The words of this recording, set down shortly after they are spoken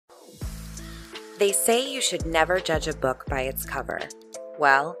They say you should never judge a book by its cover.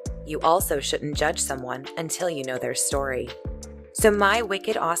 Well, you also shouldn't judge someone until you know their story. So my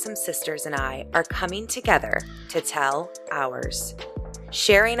wicked awesome sisters and I are coming together to tell ours.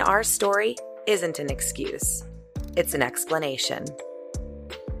 Sharing our story isn't an excuse. It's an explanation.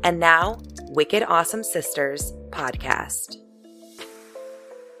 And now, Wicked Awesome Sisters podcast.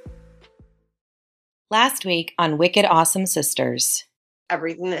 Last week on Wicked Awesome Sisters.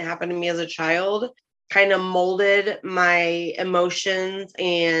 Everything that happened to me as a child kind of molded my emotions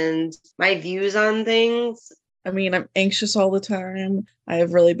and my views on things. I mean, I'm anxious all the time. I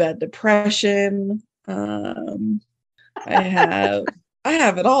have really bad depression. I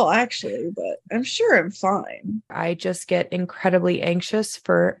have it all actually, but I'm sure I'm fine. I just get incredibly anxious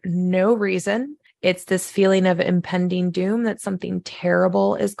for no reason. It's this feeling of impending doom that something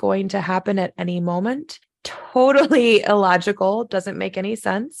terrible is going to happen at any moment. Totally illogical, doesn't make any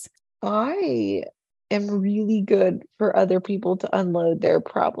sense. I am really good for other people to unload their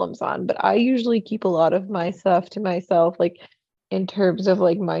problems on, but I usually keep a lot of my stuff to myself, like in terms of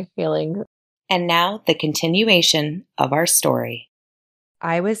like my feelings. And now the continuation of our story.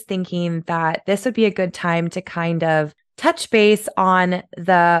 I was thinking that this would be a good time to kind of touch base on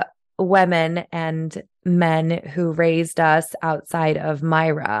the women and men who raised us outside of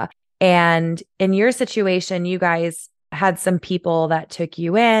Myra. And in your situation, you guys had some people that took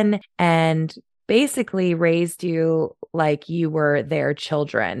you in and basically raised you like you were their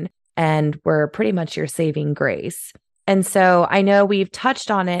children and were pretty much your saving grace. And so I know we've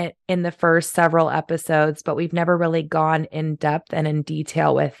touched on it in the first several episodes, but we've never really gone in depth and in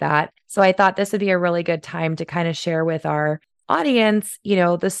detail with that. So I thought this would be a really good time to kind of share with our audience,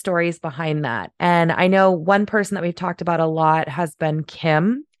 the stories behind that. And I know one person that we've talked about a lot has been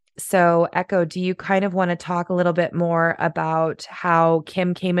Kim. So Echo, do you kind of want to talk a little bit more about how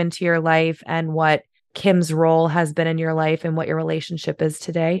Kim came into your life and what Kim's role has been in your life and what your relationship is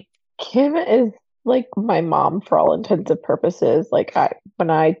today? Kim is like my mom for all intents and purposes. Like when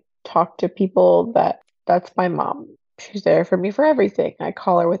I talk to people, that's my mom. She's there for me for everything. I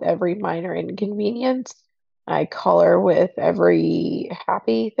call her with every minor inconvenience. I call her with every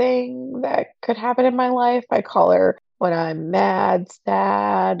happy thing that could happen in my life. I call her when I'm mad,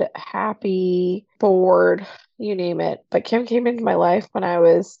 sad, happy, bored, you name it. But Kim came into my life when I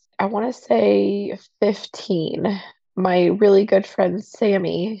was, I want to say 15. My really good friend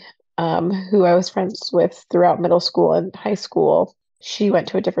Sammy, who I was friends with throughout middle school and high school, she went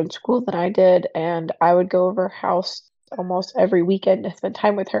to a different school than I did, and I would go over her house almost every weekend to spend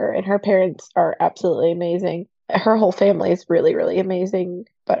time with her. And her parents are absolutely amazing. Her whole family is really, really amazing.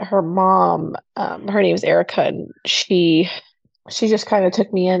 But her mom, her name is Erica, and she just kind of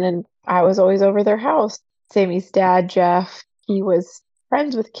took me in, and I was always over their house. Sammy's dad, Jeff, he was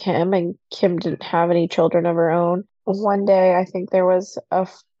friends with Kim, and Kim didn't have any children of her own. One day, I think there was a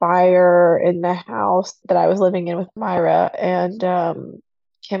fire in the house that I was living in with Myra, and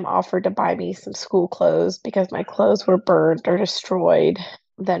Kim offered to buy me some school clothes because my clothes were burned or destroyed.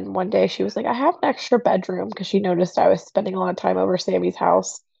 Then one day she was like, I have an extra bedroom, because she noticed I was spending a lot of time over Sammy's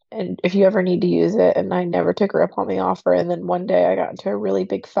house, and if you ever need to use it. And I never took her up on the offer. And then one day I got into a really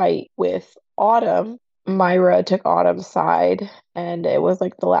big fight with Autumn. Myra took Autumn's side, and it was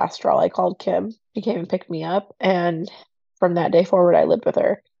like the last straw. I called Kim. She came and picked me up, and from that day forward, I lived with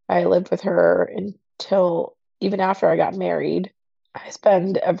her. I lived with her until even after I got married. I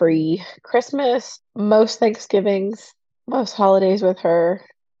spend every Christmas, most Thanksgivings, most holidays with her.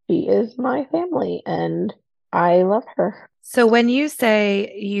 She is my family, and I love her. So when you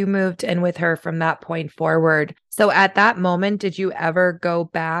say you moved in with her from that point forward, so at that moment, did you ever go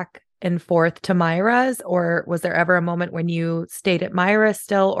back and forth to Myra's, or was there ever a moment when you stayed at Myra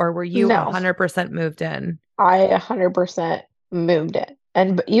still, or were you 100% moved in? I 100% moved in.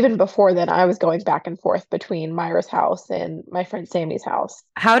 And even before then, I was going back and forth between Myra's house and my friend Sammy's house.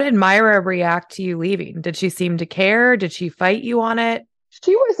 How did Myra react to you leaving? Did she seem to care? Did she fight you on it?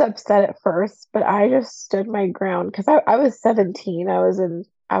 She was upset at first, but I just stood my ground because I was 17. I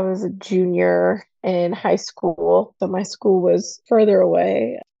was a junior in high school, so my school was further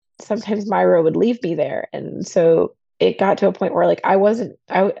away. Sometimes Myra would leave me there, and so it got to a point where like I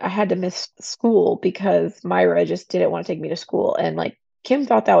had to miss school because Myra just didn't want to take me to school, and like Kim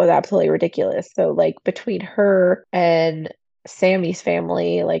thought that was absolutely ridiculous. So like between her and Sammy's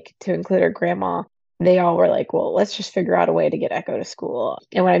family, like to include her grandma, they all were like, well, let's just figure out a way to get Echo to school.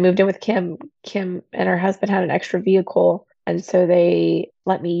 And when I moved in with Kim and her husband had an extra vehicle. And so they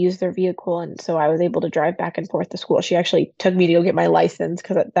let me use their vehicle. And so I was able to drive back and forth to school. She actually took me to go get my license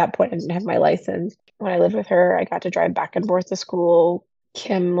because at that point I didn't have my license. When I lived with her, I got to drive back and forth to school.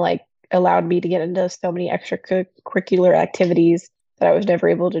 Kim like allowed me to get into so many extracurricular activities that I was never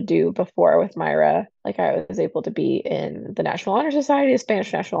able to do before with Myra. Like I was able to be in the National Honor Society, the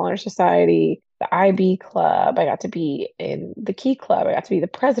Spanish National Honor Society, the IB Club. I got to be in the Key Club. I got to be the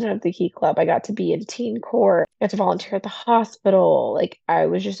president of the Key Club. I got to be in Teen Corps. I got to volunteer at the hospital. Like I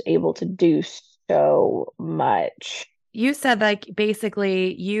was just able to do so much. You said like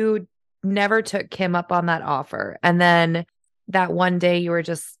basically you never took Kim up on that offer. And then that one day you were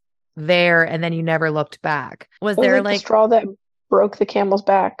just there and then you never looked back. Was It was there like the straw that broke the camel's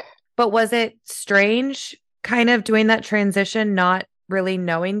back. But was it strange kind of doing that transition, not really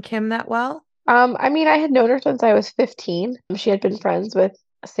knowing Kim that well? I mean, I had known her since I was 15. She had been friends with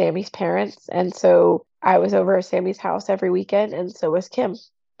Sammy's parents, and so I was over at Sammy's house every weekend, and so was Kim.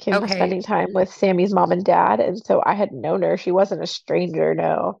 Kim was Okay. spending time with Sammy's mom and dad, and so I had known her. She wasn't a stranger,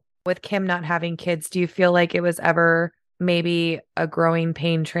 no. With Kim not having kids, do you feel like it was ever maybe a growing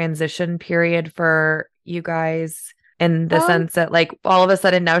pain transition period for you guys in the sense that like all of a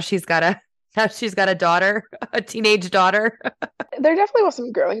sudden now she's got a daughter, a teenage daughter? There definitely was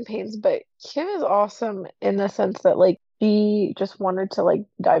some growing pains, but Kim is awesome in the sense that like she just wanted to like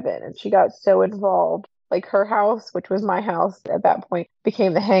dive in and she got so involved. Like her house, which was my house at that point,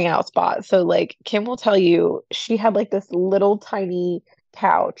 became the hangout spot. So like Kim will tell you she had like this little tiny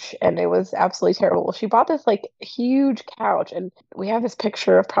couch and it was absolutely terrible. She bought this like huge couch and we have this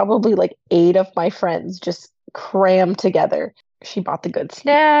picture of probably like 8 of my friends just crammed together. She bought the good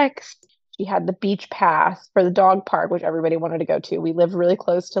snacks. She had the beach pass for the dog park, which everybody wanted to go to. We lived really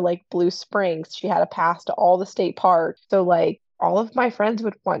close to like Blue Springs. She had a pass to all the state parks. So like all of my friends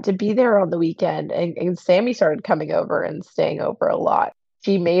would want to be there on the weekend. And Sammy started coming over and staying over a lot.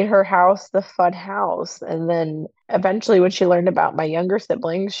 She made her house the fun house. And then eventually when she learned about my younger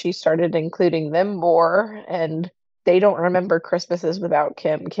siblings, she started including them more. And they don't remember Christmases without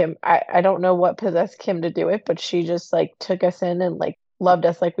Kim. I don't know what possessed Kim to do it, but she just like took us in and like loved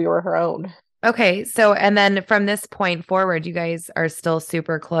us like we were her own. Okay. So, and then from this point forward, you guys are still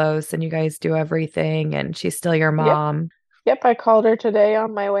super close and you guys do everything and she's still your mom. Yep, I called her today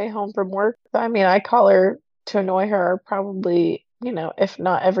on my way home from work. I mean, I call her to annoy her probably, if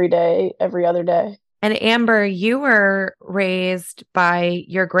not every day, every other day. And Amber, you were raised by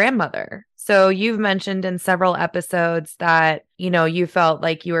your grandmother. So you've mentioned in several episodes that, you felt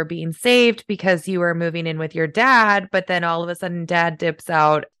like you were being saved because you were moving in with your dad, but then all of a sudden dad dips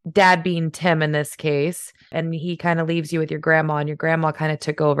out, dad being Tim in this case, and he kind of leaves you with your grandma and your grandma kind of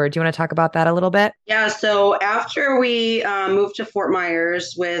took over. Do you want to talk about that a little bit? Yeah, so after we moved to Fort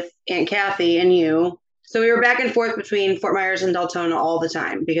Myers with Aunt Kathy and you, so we were back and forth between Fort Myers and Deltona all the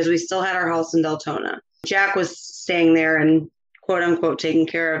time because we still had our house in Deltona. Jack was staying there and quote unquote taking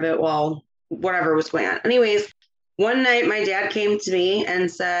care of it while whatever was going on. Anyways, one night my dad came to me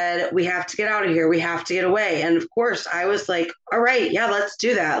and said, we have to get out of here. We have to get away. And of course I was like, all right, yeah, let's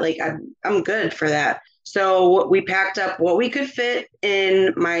do that. Like I'm good for that. So we packed up what we could fit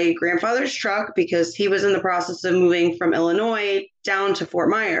in my grandfather's truck because he was in the process of moving from Illinois down to Fort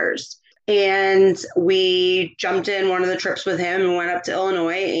Myers. And we jumped in one of the trips with him and went up to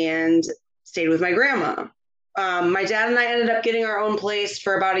Illinois and stayed with my grandma. My dad and I ended up getting our own place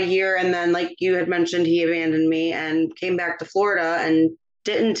for about a year. And then, like you had mentioned, he abandoned me and came back to Florida and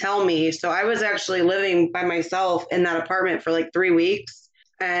didn't tell me. So I was actually living by myself in that apartment for like 3 weeks.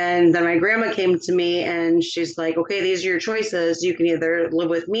 And then my grandma came to me and she's like, okay, these are your choices. You can either live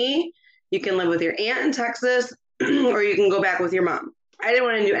with me, you can live with your aunt in Texas, or you can go back with your mom. I didn't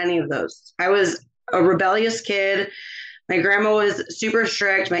want to do any of those. I was a rebellious kid. My grandma was super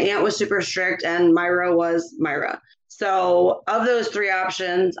strict. My aunt was super strict. And Myra was Myra. So of those 3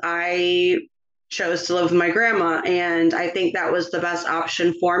 options, I chose to live with my grandma. And I think that was the best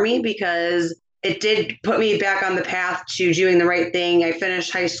option for me because it did put me back on the path to doing the right thing. I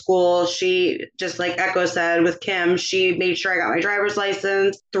finished high school. She, just like Echo said with Kim, she made sure I got my driver's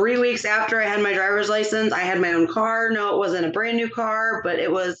license. 3 weeks after I had my driver's license, I had my own car. No, it wasn't a brand new car, but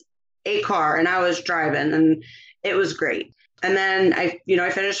it was a car and I was driving and it was great. And then I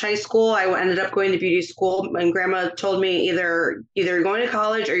finished high school. I ended up going to beauty school and grandma told me either you're going to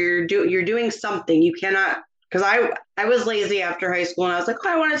college or you're doing something. You cannot, because I was lazy after high school and I was like, oh,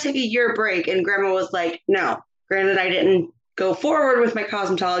 I want to take a year break. And grandma was like, no. Granted, I didn't go forward with my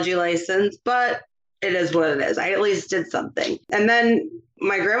cosmetology license, but it is what it is. I at least did something. And then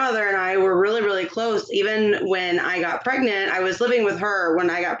my grandmother and I were really, really close. Even when I got pregnant, I was living with her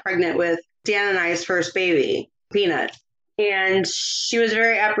when I got pregnant with Dan and I's first baby, Peanut. And she was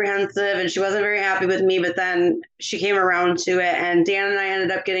very apprehensive and she wasn't very happy with me, but then she came around to it and Dan and I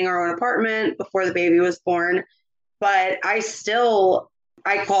ended up getting our own apartment before the baby was born. But I still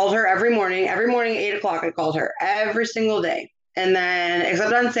I called her every morning, 8 o'clock. I called her every single day. And then,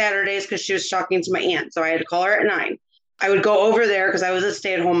 except on Saturdays, because she was talking to my aunt. So I had to call her at 9. I would go over there because I was a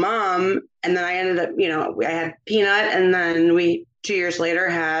stay-at-home mom. And then I ended up, I had Peanut. And then 2 years later,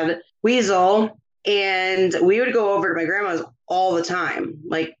 had Weasel. And we would go over to my grandma's all the time.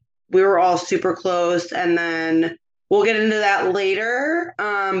 Like, we were all super close. And then we'll get into that later.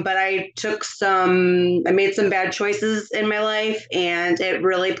 But I made some bad choices in my life, and it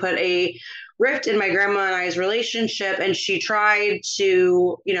really put a rift in my grandma and I's relationship. And she tried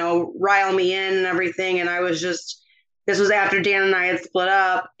to, rile me in and everything. And this was after Dan and I had split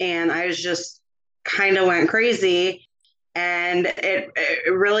up, and I was just kind of went crazy. And it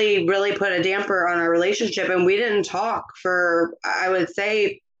really, really put a damper on our relationship. And we didn't talk for, I would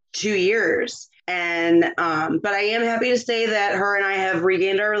say, 2 years. And but I am happy to say that her and I have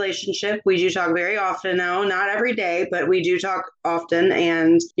regained our relationship. We do talk very often now, not every day, but we do talk often.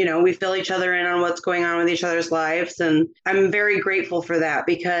 And, we fill each other in on what's going on with each other's lives. And I'm very grateful for that,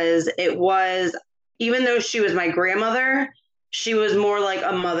 because even though she was my grandmother, she was more like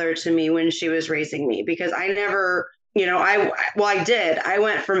a mother to me when she was raising me, because I never, I did. I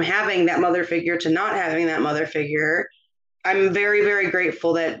went from having that mother figure to not having that mother figure. I'm very, very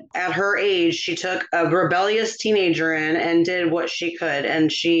grateful that at her age, she took a rebellious teenager in and did what she could.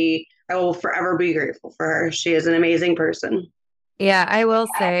 And I will forever be grateful for her. She is an amazing person. Yeah, I will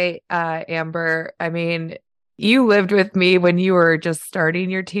say, Amber, I mean, you lived with me when you were just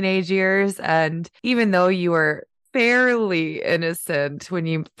starting your teenage years. And even though you were fairly innocent when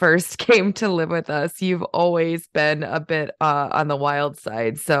you first came to live with us, you've always been a bit on the wild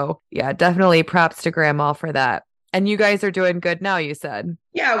side. So yeah, definitely props to Grandma for that. And you guys are doing good now, you said.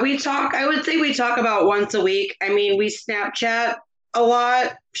 Yeah, we talk. I would say we talk about once a week. I mean, we Snapchat a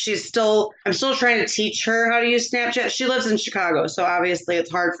lot. I'm still trying to teach her how to use Snapchat. She lives in Chicago, so obviously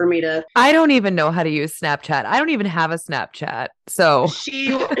it's hard for me to. I don't even know how to use Snapchat. I don't even have a Snapchat. So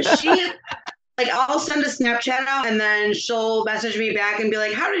she like, I'll send a Snapchat out and then she'll message me back and be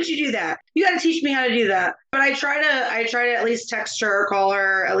like, "How did you do that? You got to teach me how to do that." But I try to at least text her or call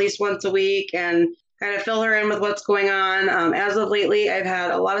her at least once a week and kind of fill her in with what's going on. As of lately, I've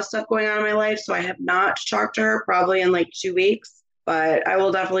had a lot of stuff going on in my life, so I have not talked to her probably in like 2 weeks. But I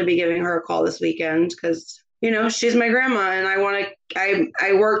will definitely be giving her a call this weekend, because she's my grandma, and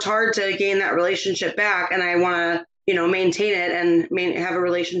I worked hard to gain that relationship back, and I want to maintain it and have a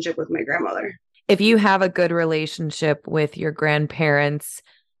relationship with my grandmother. If you have a good relationship with your grandparents,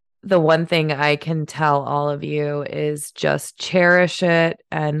 the one thing I can tell all of you is just cherish it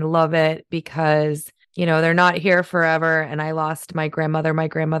and love it, because, they're not here forever. And I lost my grandmother. My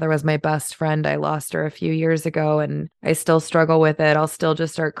grandmother was my best friend. I lost her a few years ago, and I still struggle with it. I'll still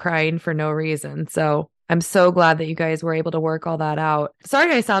just start crying for no reason. So I'm so glad that you guys were able to work all that out.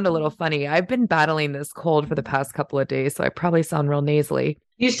 Sorry, I sound a little funny. I've been battling this cold for the past couple of days, so I probably sound real nasally.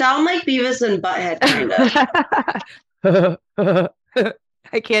 You sound like Beavis and Butthead, kind of.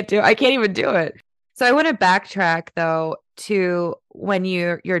 I can't even do it. So I want to backtrack though to when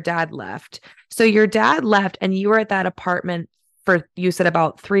your dad left. So your dad left and you were at that apartment for, you said,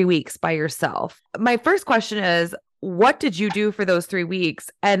 about 3 weeks by yourself. My first question is, what did you do for those 3 weeks?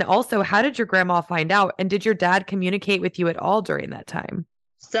 And also, how did your grandma find out? And did your dad communicate with you at all during that time?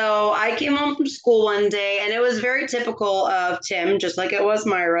 So I came home from school one day, and it was very typical of Tim, just like it was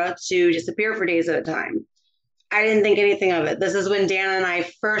Myra, to disappear for days at a time. I didn't think anything of it. This is when Dan and I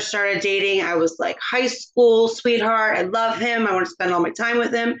first started dating. I was like high school sweetheart. I love him. I want to spend all my time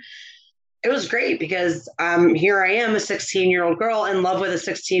with him. It was great because here I am, a 16-year-old girl in love with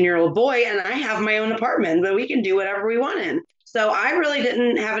a 16-year-old boy, and I have my own apartment, but we can do whatever we want in. So I really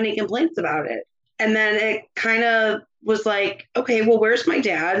didn't have any complaints about it. And then it kind of was like, okay, well, where's my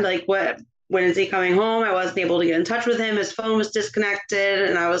dad? Like, when is he coming home? I wasn't able to get in touch with him. His phone was disconnected.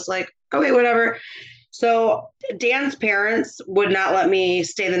 And I was like, okay, whatever. So Dan's parents would not let me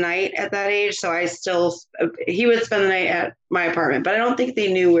stay the night at that age. So he would spend the night at my apartment, but I don't think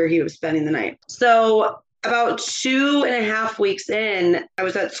they knew where he was spending the night. So about 2.5 weeks in, I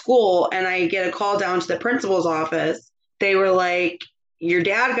was at school and I get a call down to the principal's office. They were like, "Your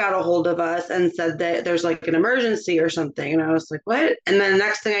dad got a hold of us and said that there's like an emergency or something." And I was like, "What?" And then the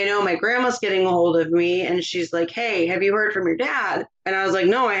next thing I know, my grandma's getting a hold of me and she's like, "Hey, have you heard from your dad?" And I was like,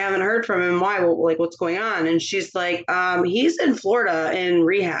 "No, I haven't heard from him. Why? Well, like, what's going on?" And she's like, "He's in Florida in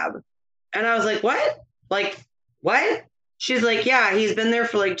rehab." And I was like, "What? Like, what?" She's like, "Yeah, he's been there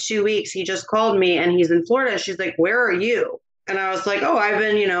for like 2 weeks. He just called me and he's in Florida." She's like, "Where are you?" And I was like, "Oh, I've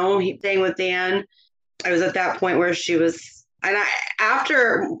been, staying with Dan." I was at that point where she was. And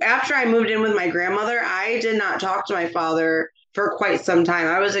after I moved in with my grandmother, I did not talk to my father for quite some time.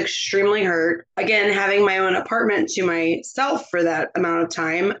 I was extremely hurt. Again, having my own apartment to myself for that amount of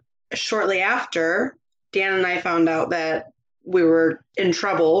time. Shortly after, Dan and I found out that we were in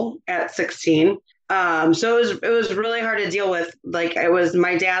trouble at 16. So it was really hard to deal with. Like, it was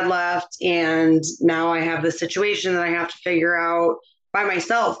my dad left, and now I have the situation that I have to figure out by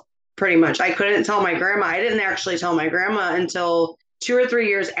myself. Pretty much, I couldn't tell my grandma. I didn't actually tell my grandma until 2 or 3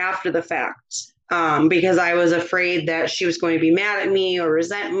 years after the fact, because I was afraid that she was going to be mad at me or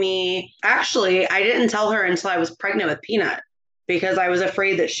resent me. Actually, I didn't tell her until I was pregnant with Peanut, because I was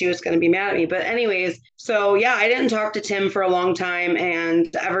afraid that she was going to be mad at me. But anyways, so yeah, I didn't talk to Tim for a long time.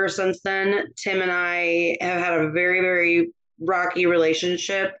 And ever since then, Tim and I have had a very, very rocky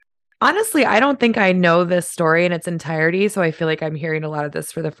relationship. Honestly, I don't think I know this story in its entirety. So I feel like I'm hearing a lot of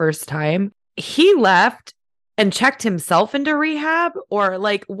this for the first time. He left and checked himself into rehab, or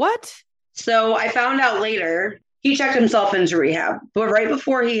like what? So I found out later he checked himself into rehab, but right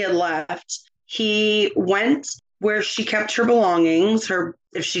before he had left, he went where she kept her belongings,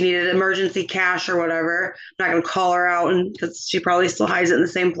 if she needed emergency cash or whatever. I'm not going to call her out, and because she probably still hides it in the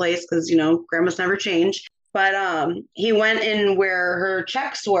same place, because grandmas never change. But he went in where her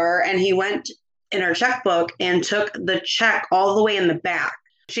checks were, and he went in her checkbook and took the check all the way in the back.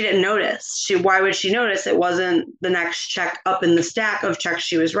 She didn't notice. Why would she notice? It wasn't the next check up in the stack of checks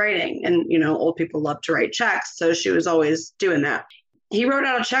she was writing. And old people love to write checks, so she was always doing that. He wrote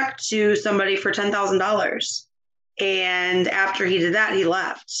out a check to somebody for $10,000. And after he did that, he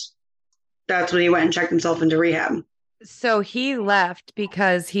left. That's when he went and checked himself into rehab. So he left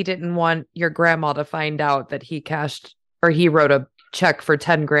because he didn't want your grandma to find out that he cashed, or he wrote a check for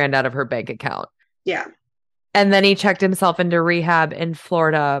 10 grand out of her bank account. Yeah. And then he checked himself into rehab in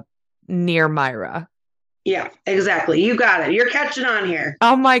Florida near Myra. Yeah, exactly. You got it. You're catching on here.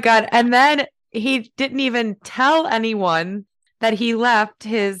 Oh my God. And then he didn't even tell anyone that he left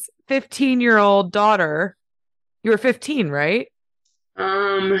his 15-year-old daughter. You were 15, right?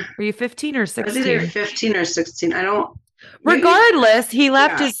 Were you 15 or 16? I was either 15 or 16. I don't. Regardless, he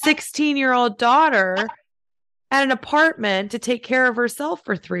left his 16-year-old daughter at an apartment to take care of herself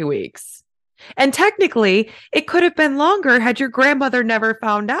for 3 weeks. And technically, it could have been longer had your grandmother never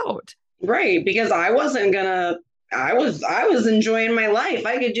found out. Right, because I wasn't gonna. I was enjoying my life.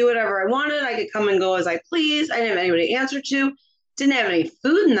 I could do whatever I wanted. I could come and go as I pleased. I didn't have anybody to answer to. Didn't have any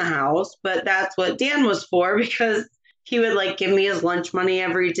food in the house, but that's what Dan was for, because he would give me his lunch money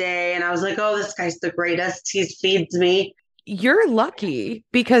every day. And I was like, oh, this guy's the greatest. He feeds me. You're lucky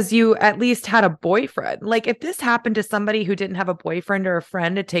because you at least had a boyfriend. If this happened to somebody who didn't have a boyfriend or a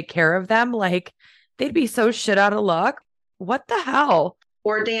friend to take care of them, they'd be so shit out of luck. What the hell?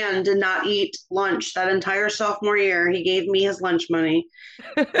 Or Dan did not eat lunch that entire sophomore year. He gave me his lunch money.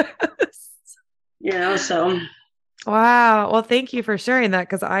 So. Wow. Well, thank you for sharing that,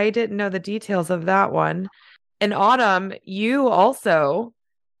 because I didn't know the details of that one. And Autumn, you also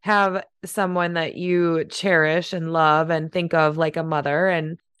have someone that you cherish and love and think of like a mother.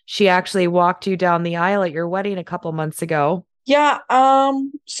 And she actually walked you down the aisle at your wedding a couple months ago. Yeah.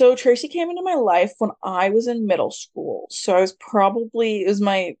 So Tracy came into my life when I was in middle school. So it was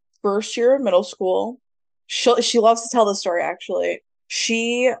my first year of middle school. She loves to tell this story, actually.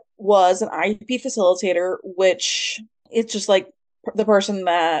 She was an IEP facilitator, which it's just like the person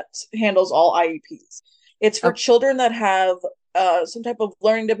that handles all IEPs. It's for children that have some type of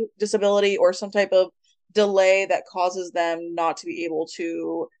learning disability or some type of delay that causes them not to be able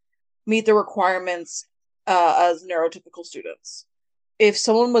to meet the requirements as neurotypical students. If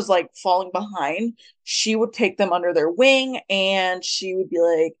someone was falling behind, she would take them under their wing and she would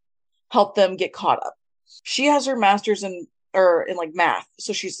be help them get caught up. She has her master's in math,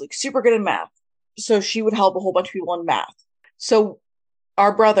 so she's super good in math. So she would help a whole bunch of people in math. So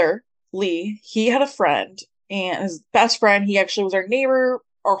our brother Lee, he had a friend, and his best friend, he actually was our neighbor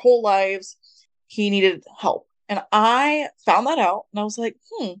our whole lives. He needed help, and I found that out, and I was like,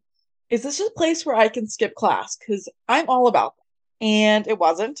 is this a place where I can skip class? Because I'm all about that. And it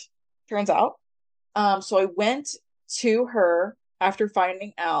wasn't, turns out. So I went to her after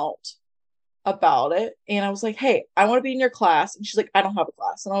finding out about it, and I was like, hey, I want to be in your class. And she's like, I don't have a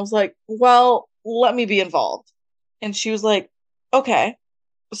class. And I was like, well, let me be involved. And she was like, okay.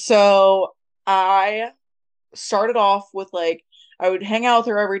 So I started off with I would hang out with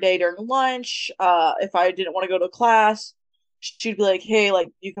her every day during lunch. If I didn't want to go to class, she'd be like, hey,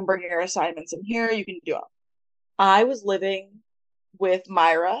 you can bring your assignments in here, you can do them. I was living with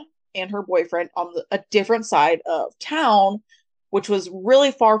Myra and her boyfriend on a different side of town, which was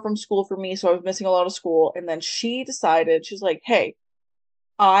really far from school for me, so I was missing a lot of school. And then she decided, she's like, hey,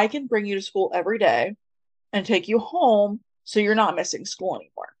 I can bring you to school every day and take you home So you're not missing school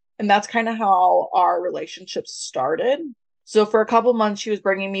anymore. And that's kind of how our relationship started. So for a couple months, she was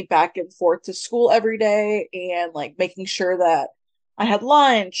bringing me back and forth to school every day and like making sure that I had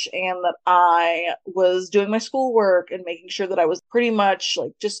lunch and that I was doing my schoolwork and making sure that I was pretty much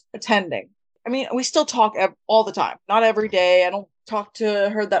like just attending. I mean, we still talk all the time, not every day. I don't talk to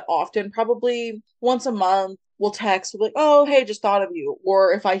her that often, probably once a month. We'll text, we'll be like, oh, hey, just thought of you.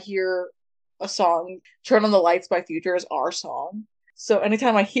 Or if I hear a song, Turn on the Lights by Future is our song. So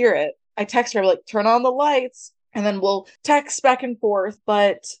anytime I hear it, I text her, like, turn on the lights. And then we'll text back and forth.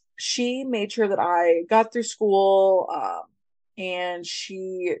 But she made sure that I got through school, and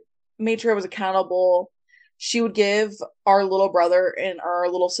she made sure I was accountable. She would give our little brother and our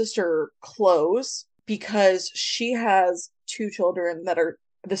little sister clothes because she has two children that are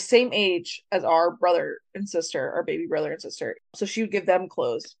the same age as our brother and sister, our baby brother and sister. So she would give them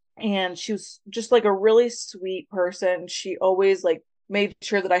clothes. And she was just like a really sweet person. She always like made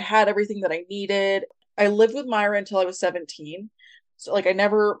sure that I had everything that I needed. I lived with Myra until I was 17. So like I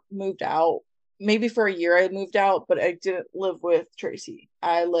never moved out. Maybe for a year I moved out, but I didn't live with Tracy.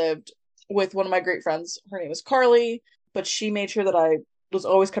 I lived with one of my great friends. Her name is Carly, but she made sure that I was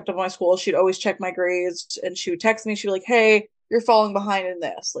always kept up on my school. She'd always check my grades and she would text me. She'd be like, hey, you're falling behind in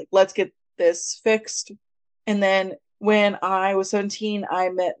this. Like, let's get this fixed. And then when I was 17, I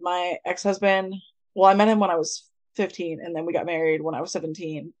met my ex-husband. Well, I met him when I was 15, and then we got married when I was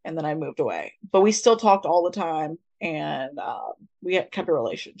 17, and then I moved away. But we still talked all the time, and we kept a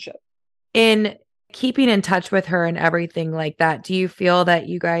relationship. In keeping in touch with her and everything like that, do you feel that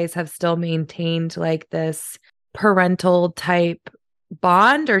you guys have still maintained like this parental type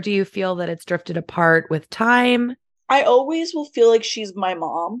bond, or do you feel that it's drifted apart with time? I always will feel like she's my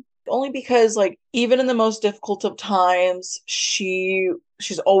mom, only because like even in the most difficult of times,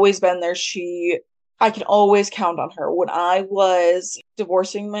 she's always been there. I can always count on her. When I was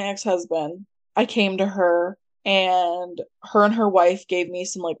divorcing my ex-husband, I came to her, and her wife gave me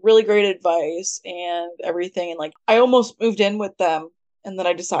some like really great advice and everything. And like I almost moved in with them, and then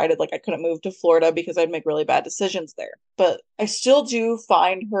I decided like I couldn't move to Florida because I'd make really bad decisions there. But I still do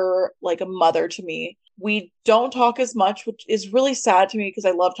find her like a mother to me. We don't talk as much, which is really sad to me because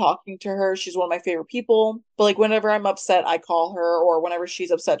I love talking to her. She's one of my favorite people. But like whenever I'm upset, I call her, or whenever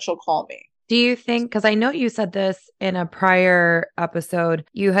she's upset, she'll call me. Do you think, because I know you said this in a prior episode,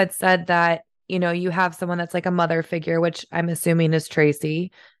 you had said that, you know, you have someone that's like a mother figure, which I'm assuming is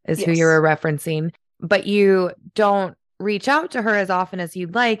Tracy, is who you were referencing, but you don't reach out to her as often as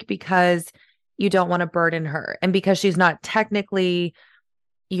you'd like because you don't want to burden her and because she's not technically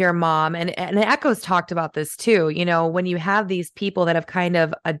your mom. And Echo's talked about this too. You know, when you have these people that have kind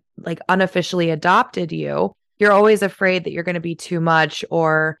of like unofficially adopted you, you're always afraid that you're going to be too much,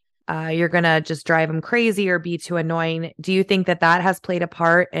 or you're going to just drive them crazy or be too annoying. Do you think that has played a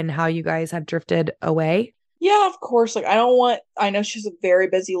part in how you guys have drifted away? Yeah, of course. Like I know she's a very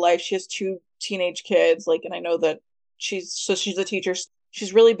busy life. She has two teenage kids, like, and I know that she's a teacher.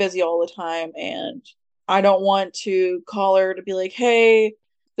 She's really busy all the time. And I don't want to call her to be like, hey,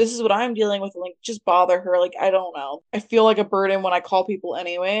 this is what I'm dealing with, and like just bother her. Like, I don't know. I feel like a burden when I call people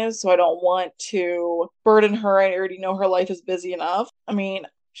anyways. So I don't want to burden her. I already know her life is busy enough. I mean,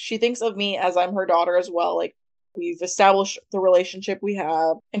 she thinks of me as I'm her daughter as well. Like we've established the relationship we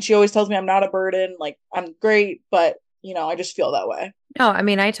have. And she always tells me I'm not a burden. Like I'm great, but you know, I just feel that way. No, I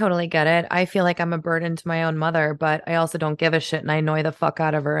mean, I totally get it. I feel like I'm a burden to my own mother, but I also don't give a shit and I annoy the fuck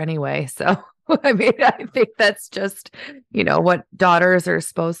out of her anyway. So, I mean, I think that's just, you know, what daughters are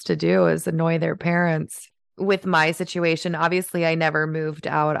supposed to do is annoy their parents. With my situation, obviously, I never moved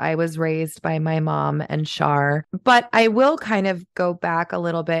out. I was raised by my mom and Shar, but I will kind of go back a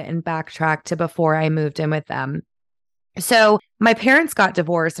little bit and backtrack to before I moved in with them. So my parents got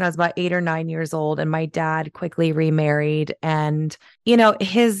divorced when I was about 8 or 9 years old, and my dad quickly remarried. And, you know,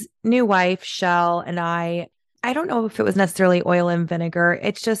 his new wife, Shell, and I don't know if it was necessarily oil and vinegar.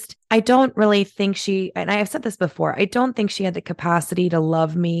 It's just, I don't really think and I have said this before, I don't think she had the capacity to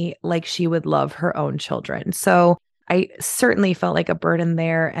love me like she would love her own children. So I certainly felt like a burden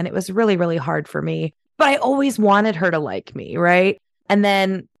there. And it was really, really hard for me. But I always wanted her to like me, right? And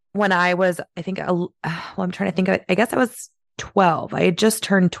then when I was, I think, I'm trying to think, I guess I was 12. I had just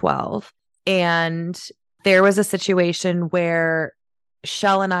turned 12. And there was a situation where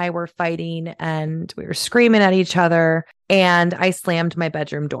Shell and I were fighting and we were screaming at each other, and I slammed my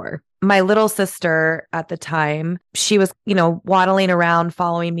bedroom door. My little sister at the time, she was, you know, waddling around,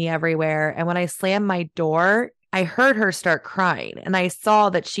 following me everywhere. And when I slammed my door, I heard her start crying, and I saw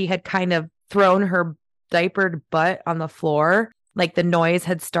that she had kind of thrown her diapered butt on the floor. Like the noise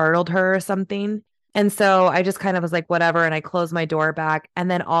had startled her or something. And so I just kind of was like, whatever. And I closed my door back.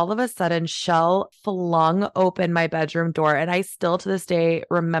 And then all of a sudden, Shell flung open my bedroom door. And I still to this day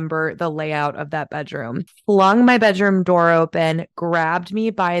remember the layout of that bedroom. Flung my bedroom door open, grabbed me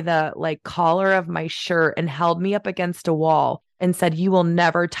by the like collar of my shirt and held me up against a wall and said, "You will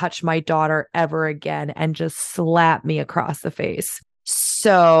never touch my daughter ever again," and just slapped me across the face.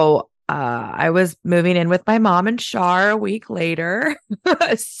 So I was moving in with my mom and Shar a week later.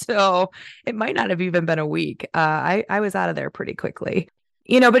 So it might not have even been a week. I was out of there pretty quickly.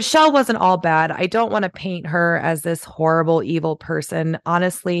 But Shell wasn't all bad. I don't want to paint her as this horrible, evil person.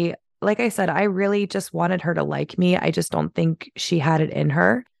 Honestly, like I said, I really just wanted her to like me. I just don't think she had it in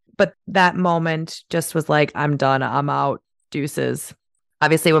her. But that moment just was like, I'm done. I'm out. Deuces.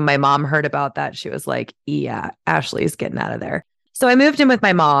 Obviously, when my mom heard about that, she was like, yeah, Ashley's getting out of there. So I moved in with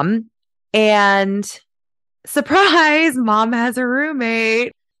my mom. And surprise, mom has a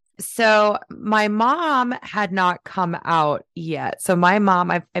roommate. So my mom had not come out yet. So my mom,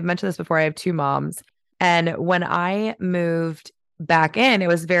 I've mentioned this before, I have two moms. And when I moved back in, it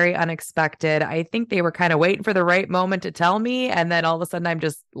was very unexpected. I think they were kind of waiting for the right moment to tell me. And then all of a sudden I'm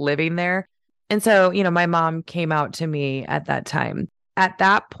just living there. And so, my mom came out to me at that time. At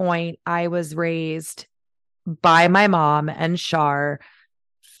that point, I was raised by my mom and Shar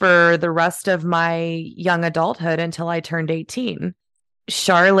for the rest of my young adulthood until I turned 18.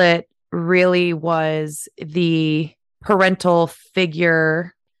 Charlotte really was the parental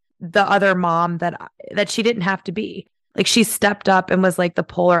figure, the other mom that she didn't have to be. Like, she stepped up and was like the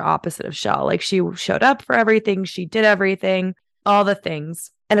polar opposite of Shell. Like, she showed up for everything. She did everything, all the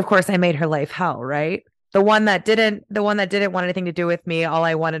things. And of course I made her life hell, right? The one that didn't want anything to do with me. All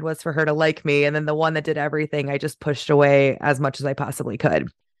I wanted was for her to like me. And then the one that did everything, I just pushed away as much as I possibly could.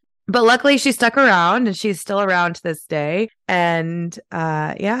 But luckily she stuck around and she's still around to this day. And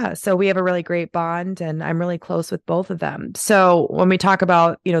so we have a really great bond and I'm really close with both of them. So when we talk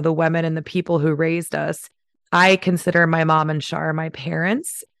about, the women and the people who raised us, I consider my mom and Shar my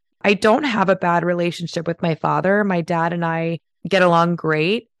parents. I don't have a bad relationship with my father. My dad and I get along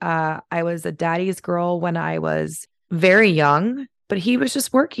great. I was a daddy's girl when I was very young, but he was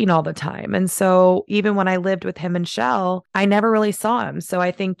just working all the time. And so even when I lived with him and Shell, I never really saw him. So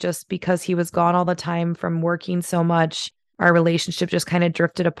I think just because he was gone all the time from working so much, our relationship just kind of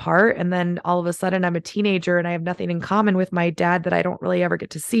drifted apart. And then all of a sudden I'm a teenager and I have nothing in common with my dad that I don't really ever get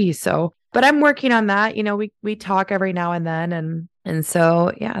to see. So, but I'm working on that. We talk every now and then. And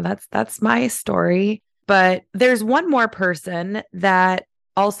so, yeah, that's my story. But there's one more person that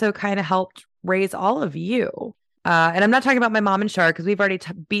also kind of helped raise all of you. And I'm not talking about my mom and Shar because we've already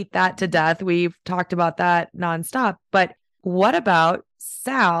beat that to death. We've talked about that nonstop. But what about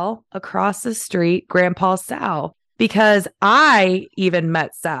Sal across the street, Grandpa Sal? Because I even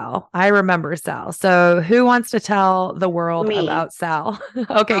met Sal. I remember Sal. So who wants to tell the world about Sal?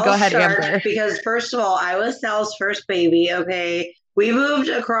 Okay, go ahead, Amber. Because first of all, I was Sal's first baby. Okay. We moved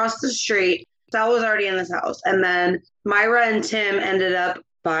across the street. Sal was already in this house. And then Myra and Tim ended up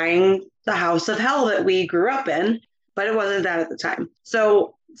buying the house of hell that we grew up in, but it wasn't that at the time.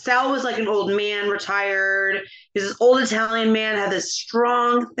 So Sal was like an old man, retired. He's this old Italian man, had this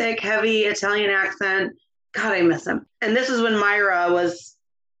strong, thick, heavy Italian accent. God, I miss him. And this is when Myra was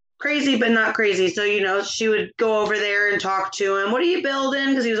crazy, but not crazy. So, she would go over there and talk to him. What are you building?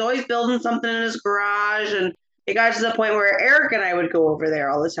 Because he was always building something in his garage. And it got to the point where Eric and I would go over there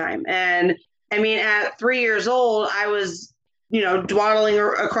all the time. And I mean, at 3 years old, I was dwaddling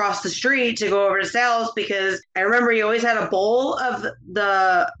across the street to go over to Sal's because I remember he always had a bowl of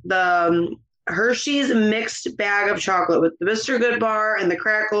the Hershey's mixed bag of chocolate with the Mr. Goodbar and the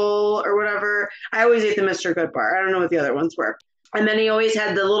crackle or whatever. I always ate the Mr. Goodbar. I don't know what the other ones were. And then he always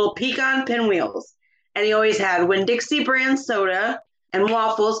had the little pecan pinwheels. And he always had Winn-Dixie brand soda and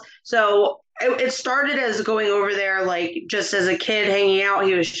waffles. So it started as going over there, like just as a kid hanging out.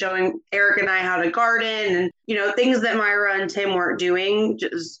 He was showing Eric and I how to garden and, things that Myra and Tim weren't doing.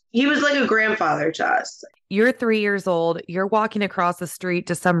 He was like a grandfather to us. You're 3 years old. You're walking across the street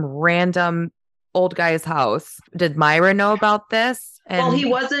to some random old guy's house. Did Myra know about this? Well, he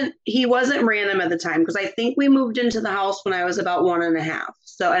wasn't random at the time because I think we moved into the house when I was about 1.5.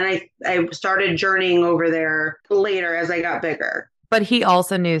 So, and I started journeying over there later as I got bigger. But he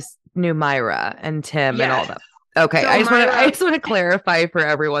also knew Myra and Tim and all that. Okay. So I just want to clarify for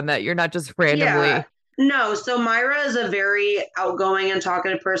everyone that you're not just randomly. Yeah. No. So Myra is a very outgoing and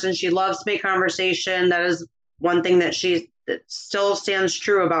talkative person. She loves to make conversation. That is one thing that still stands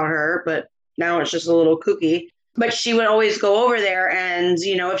true about her, but now it's just a little kooky. But she would always go over there, and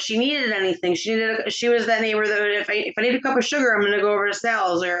if she needed anything, she was that neighbor that if I need a cup of sugar, I'm going to go over to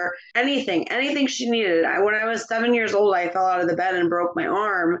Sal's, or anything she needed. When I was 7 years old, I fell out of the bed and broke my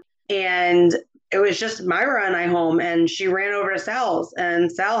arm, and it was just Myra and I home, and she ran over to Sal's,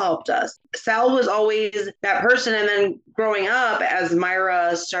 and Sal helped us. Sal was always that person, and then growing up, as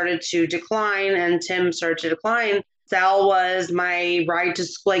Myra started to decline and Tim started to decline, Sal was my ride to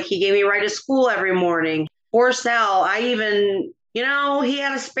school. Like, he gave me a ride to school every morning. Poor Sal, I even, he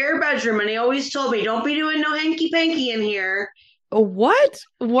had a spare bedroom, and he always told me, don't be doing no hanky-panky in here. What?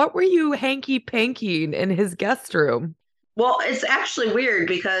 What were you hanky-pankying in his guest room? Well, it's actually weird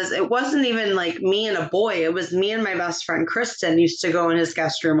because it wasn't even like me and a boy. It was me and my best friend, Kristen, used to go in his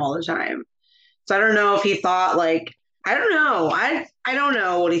guest room all the time. So I don't know if he thought I don't know. I don't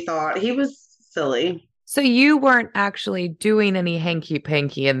know what he thought. He was silly. So you weren't actually doing any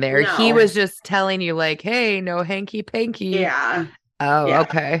hanky-panky in there. No. He was just telling you like, hey, no hanky-panky. Yeah. Oh, Yeah.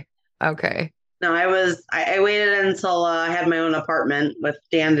 Okay. Okay. No, I waited until I had my own apartment with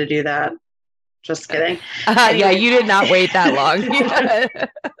Dan to do that. Just kidding. Yeah, you did not wait that long.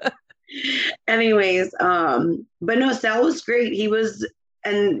 Anyways, but no, Sal was great. He was,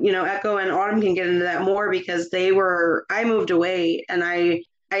 and Echo and Autumn can get into that more because I moved away, and I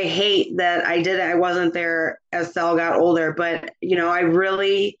hate that I wasn't there as Sal got older, but I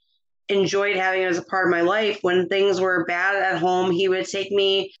really enjoyed having it as a part of my life. When things were bad at home, he would take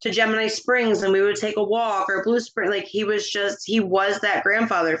me to Gemini Springs and we would take a walk, or Blue Spring. Like, he was that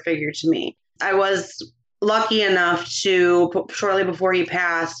grandfather figure to me. I was lucky enough to, shortly before he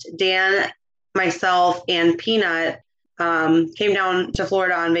passed, Dan, myself, and Peanut came down to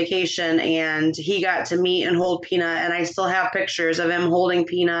Florida on vacation, and he got to meet and hold Peanut, and I still have pictures of him holding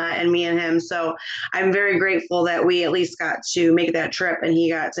Peanut and me and him. So I'm very grateful that we at least got to make that trip, and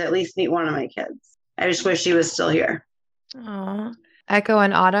he got to at least meet one of my kids. I just wish he was still here. Aww. Echo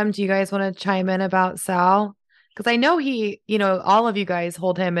and Autumn, do you guys want to chime in about Sal? Because I know he, all of you guys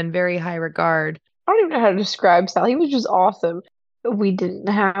hold him in very high regard. I don't even know how to describe Sal. He was just awesome. We didn't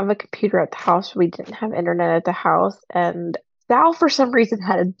have a computer at the house. We didn't have internet at the house. And Sal, for some reason,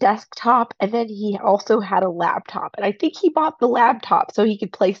 had a desktop, and then he also had a laptop. And I think he bought the laptop so he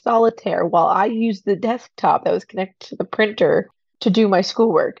could play solitaire while I used the desktop that was connected to the printer to do my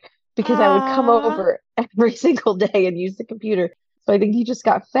schoolwork, because I would come over every single day and use the computer. So I think he just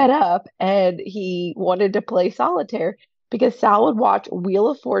got fed up and he wanted to play solitaire, because Sal would watch Wheel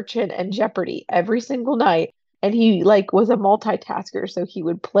of Fortune and Jeopardy every single night. And he was a multitasker, so he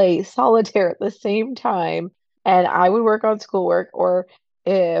would play solitaire at the same time, and I would work on schoolwork. Or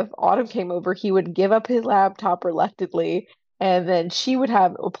if Autumn came over, he would give up his laptop reluctantly, and then she would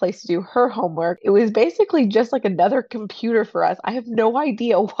have a place to do her homework. It was basically just like another computer for us. I have no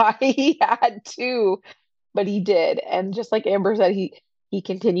idea why he had to, but he did. And just like Amber said, he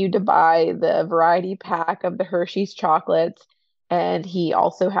continued to buy the variety pack of the Hershey's chocolates, and he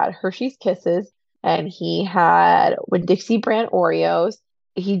also had Hershey's Kisses. And he had Winn-Dixie brand Oreos.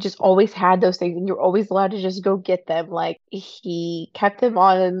 He just always had those things, and you're always allowed to just go get them. Like, he kept them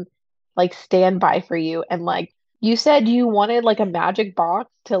on standby for you. And you said you wanted a magic box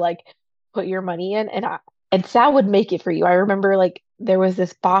to put your money in, and Sal would make it for you. I remember there was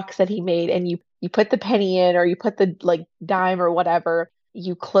this box that he made, and you put the penny in, or you put the dime or whatever.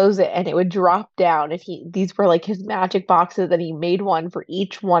 You close it and it would drop down. And these were his magic boxes, and he made one for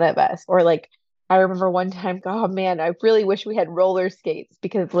each one of us. Or I remember one time, oh man, I really wish we had roller skates,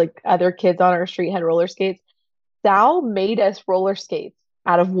 because other kids on our street had roller skates. Sal made us roller skates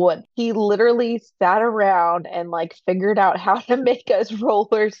out of wood. He literally sat around and figured out how to make us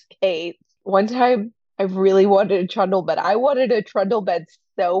roller skates. One time I really wanted a trundle bed. I wanted a trundle bed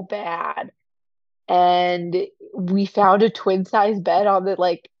so bad. And we found a twin size bed on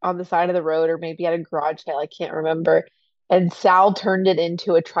the side of the road, or maybe at a garage sale. I can't remember. And Sal turned it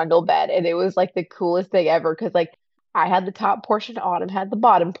into a trundle bed, and it was the coolest thing ever, because I had the top portion, Autumn had the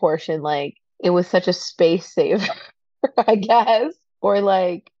bottom portion. It was such a space saver, I guess. Or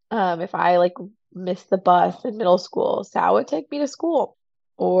if I missed the bus in middle school, Sal would take me to school.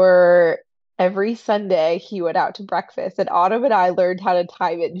 Or every Sunday he went out to breakfast, and Autumn and I learned how to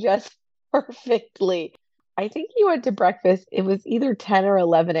time it just perfectly. I think he went to breakfast, it was either 10 or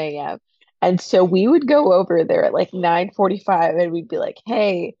 11 a.m. And so we would go over there at 9:45, and we'd be like,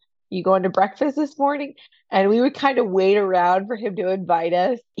 hey, you going to breakfast this morning? And we would kind of wait around for him to invite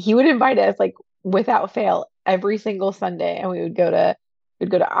us. He would invite us without fail every single Sunday. And we'd go to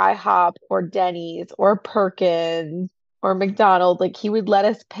IHOP or Denny's or Perkins or McDonald's. He would let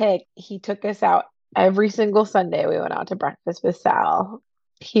us pick. He took us out every single Sunday. We went out to breakfast with Sal.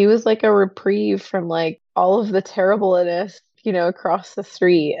 He was a reprieve from all of the terribleness, across the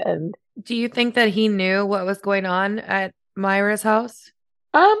street. And Do you think that he knew what was going on at Myra's house?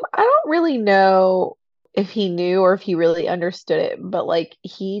 I don't really know if he knew or if he really understood it, but like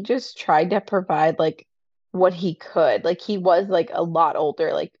he just tried to provide like what he could. Like he was like a lot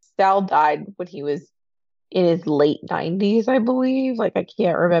older. Like Sal died when he was in his late 90s, I believe. Like I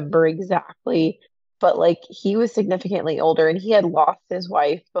can't remember exactly, but like he was significantly older and he had lost his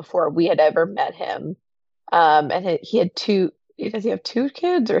wife before we had ever met him. And he had does he have two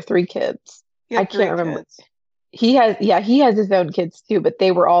kids or three kids? He I had three can't remember. kids. He has his own kids too, but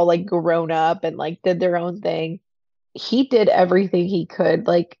they were all like grown up and like did their own thing. He did everything he could.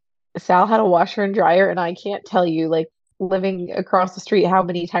 Like Sal had a washer and dryer, and I can't tell you, like living across the street, how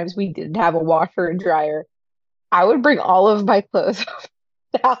many times we didn't have a washer and dryer. I would bring all of my clothes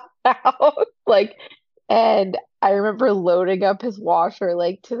out, like, and I remember loading up his washer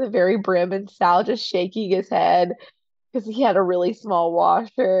like to the very brim, and Sal just shaking his head because he had a really small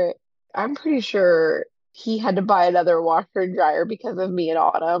washer. I'm pretty sure he had to buy another washer and dryer because of me and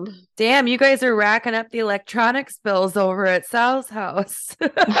Autumn. Damn, you guys are racking up the electronics bills over at Sal's house.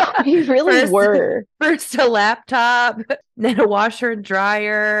 We really First, were. first a laptop, then a washer and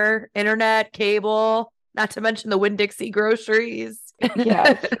dryer, internet, cable, not to mention the Winn-Dixie groceries.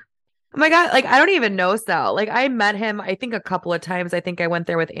 Yes. Oh my God, like I don't even know Sal. Like I met him, I think a couple of times. I think I went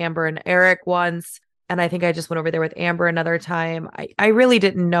there with Amber and Eric once, and I think I just went over there with Amber another time. I really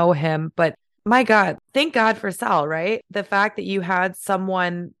didn't know him, but my God, thank God for Sal, right? The fact that you had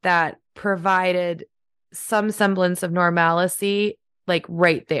someone that provided some semblance of normalcy, like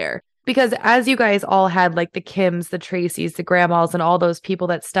right there. Because as you guys all had like the Kims, the Tracys, the grandmas, and all those people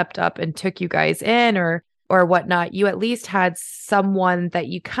that stepped up and took you guys in or whatnot, you at least had someone that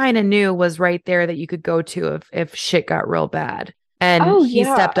you kind of knew was right there that you could go to if shit got real bad. And Oh he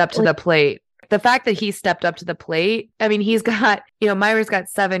yeah. stepped up to Like the plate. The fact that he stepped up to the plate, I mean, he's got, Myra's got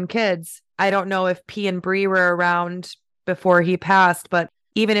 7 kids. I don't know if P and Bree were around before he passed, but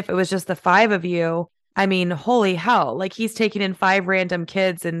even if it was just the 5 of you, I mean, holy hell, like he's taking in 5 random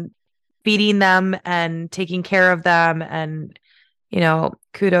kids and feeding them and taking care of them. And,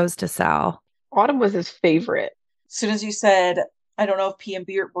 kudos to Sal. Autumn was his favorite. As soon as you said, I don't know if P and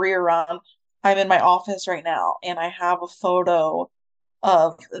Bree are around, I'm in my office right now and I have a photo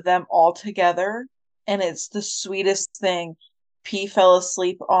of them all together, and it's the sweetest thing. P fell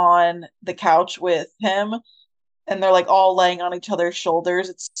asleep on the couch with him, and they're like all laying on each other's shoulders.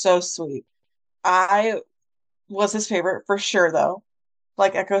 It's so sweet. I was his favorite for sure, though.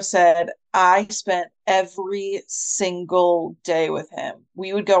 Like Echo said, I spent every single day with him.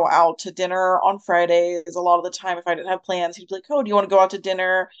 We would go out to dinner on Fridays. A lot of the time, if I didn't have plans, he'd be like, "Oh, do you want to go out to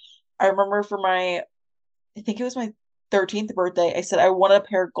dinner?" I remember for I think it was my 13th birthday, I said I wanted a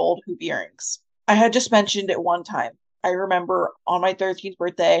pair of gold hoop earrings. I had just mentioned it one time. I remember on my 13th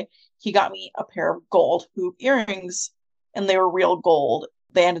birthday, he got me a pair of gold hoop earrings, and they were real gold.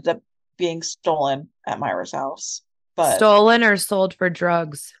 They ended up being stolen at Myra's house. But Stolen or sold for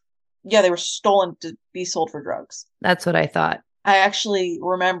drugs? yeah, they were stolen to be sold for drugs. That's what I thought. I actually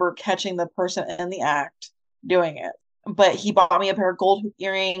remember catching the person in the act doing it. But he bought me a pair of gold hoop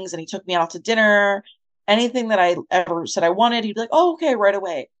earrings and he took me out to dinner. Anything that I ever said I wanted, he'd be like, "Oh, okay, right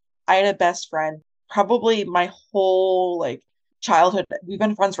away." I had a best friend, probably my whole like childhood. We've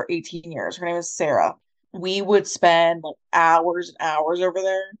been friends for 18 years. Her name is Sarah. We would spend like hours and hours over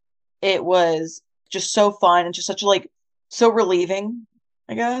there. It was just so fun and just such like so relieving,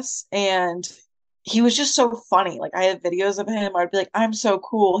 I guess. And he was just so funny. Like I have videos of him. I'd be like, "I'm so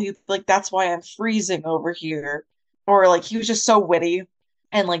cool." He'd be like, "That's why I'm freezing over here." Or like he was just so witty.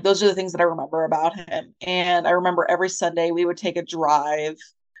 And like those are the things that I remember about him. And I remember every Sunday we would take a drive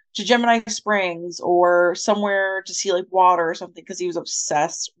to Gemini Springs or somewhere to see like water or something because he was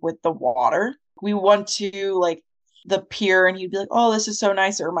obsessed with the water. We went to like the pier and he'd be like, "Oh, this is so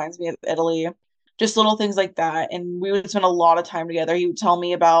nice. It reminds me of Italy." Just little things like that. And we would spend a lot of time together. He would tell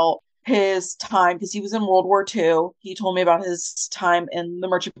me about his time because he was in World War II. He told me about his time in the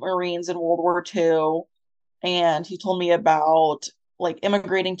Merchant Marines in World War II. And he told me about like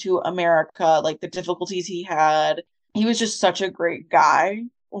immigrating to America, like the difficulties he had. He was just such a great guy.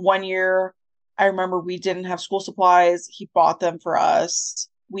 One year, I remember we didn't have school supplies. He bought them for us.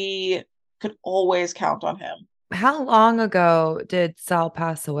 We could always count on him. How long ago did Sal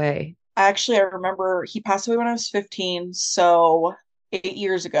pass away? Actually, I remember he passed away when I was 15, so 8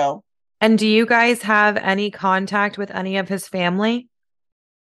 years ago. And do you guys have any contact with any of his family?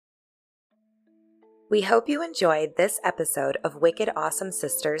 We hope you enjoyed this episode of Wicked Awesome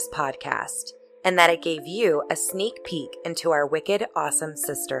Sisters podcast and that it gave you a sneak peek into our wicked awesome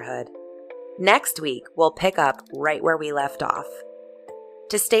sisterhood. Next week, we'll pick up right where we left off.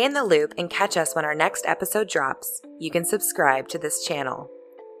 To stay in the loop and catch us when our next episode drops, you can subscribe to this channel.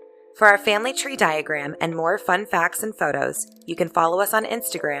 For our family tree diagram and more fun facts and photos, you can follow us on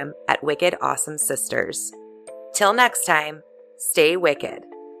Instagram at Wicked Awesome Sisters. Till next time, stay wicked.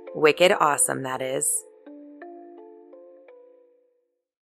 Wicked awesome, that is.